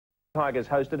Tigers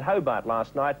hosted Hobart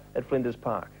last night at Flinders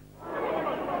Park.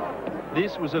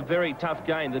 This was a very tough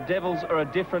game. The Devils are a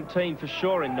different team for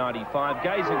sure in 95.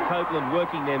 Gaze and Copeland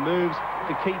working their moves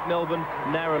to keep Melbourne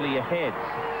narrowly ahead.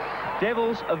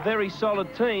 Devils, a very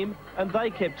solid team, and they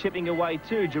kept chipping away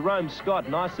too. Jerome Scott,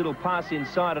 nice little pass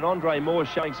inside, and Andre Moore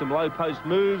showing some low post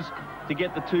moves to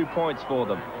get the 2 points for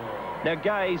them. Now,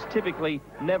 Gaze typically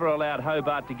never allowed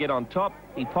Hobart to get on top.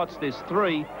 He pots this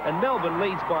 3, and Melbourne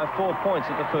leads by 4 points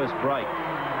at the first break.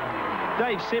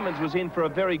 Dave Simmons was in for a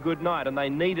very good night, and they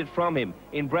need it from him.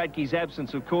 In Bradkey's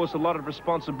absence, of course, a lot of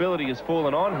responsibility has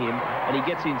fallen on him, and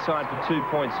he gets inside for 2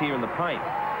 points here in the paint.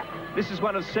 This is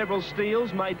one of several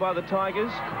steals made by the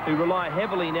Tigers, who rely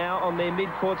heavily now on their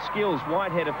mid-court skills.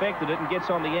 Whitehead affected it and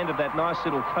gets on the end of that nice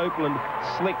little Copeland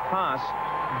slick pass.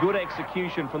 Good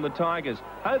execution from the Tigers.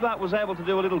 Hobart was able to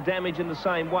do a little damage in the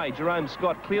same way. Jerome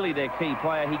Scott, clearly their key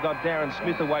player. He got Darren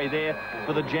Smith away there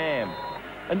for the jam.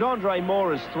 And Andre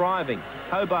Moore is thriving.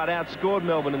 Hobart outscored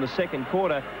Melbourne in the second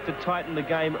quarter to tighten the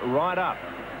game right up.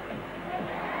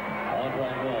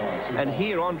 And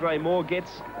here Andre Moore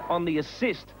gets on the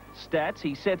assist stats.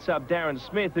 He sets up Darren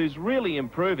Smith, who's really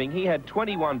improving. He had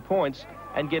 21 points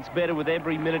and gets better with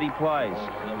every minute he plays.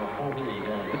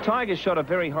 The Tigers shot a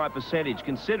very high percentage,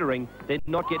 considering they're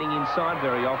not getting inside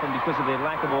very often because of their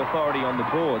lack of authority on the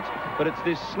boards. But it's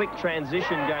this slick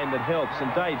transition game that helps,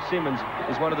 and Dave Simmons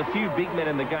is one of the few big men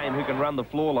in the game who can run the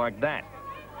floor like that.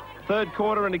 Third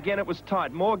quarter, and again it was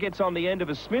tight. Moore gets on the end of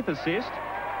a Smith assist,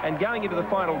 and going into the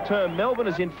final term, Melbourne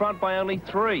is in front by only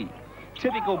 3.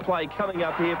 Typical play coming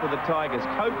up here for the Tigers.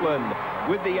 Copeland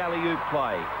with the alley-oop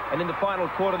play. And in the final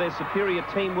quarter, their superior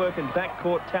teamwork and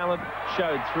backcourt talent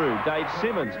showed through. Dave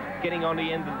Simmons getting on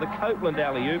the end of the Copeland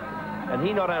alley-oop. And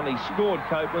he not only scored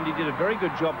Copeland, he did a very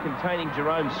good job containing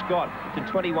Jerome Scott to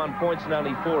 21 points and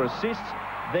only 4 assists.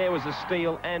 There was a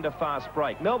steal and a fast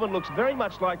break. Melbourne looks very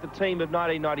much like the team of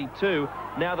 1992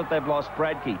 now that they've lost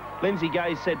Bradkey. Lindsay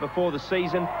Gaze said before the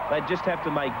season they'd just have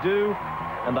to make do,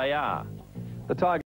 and they are. The Tigers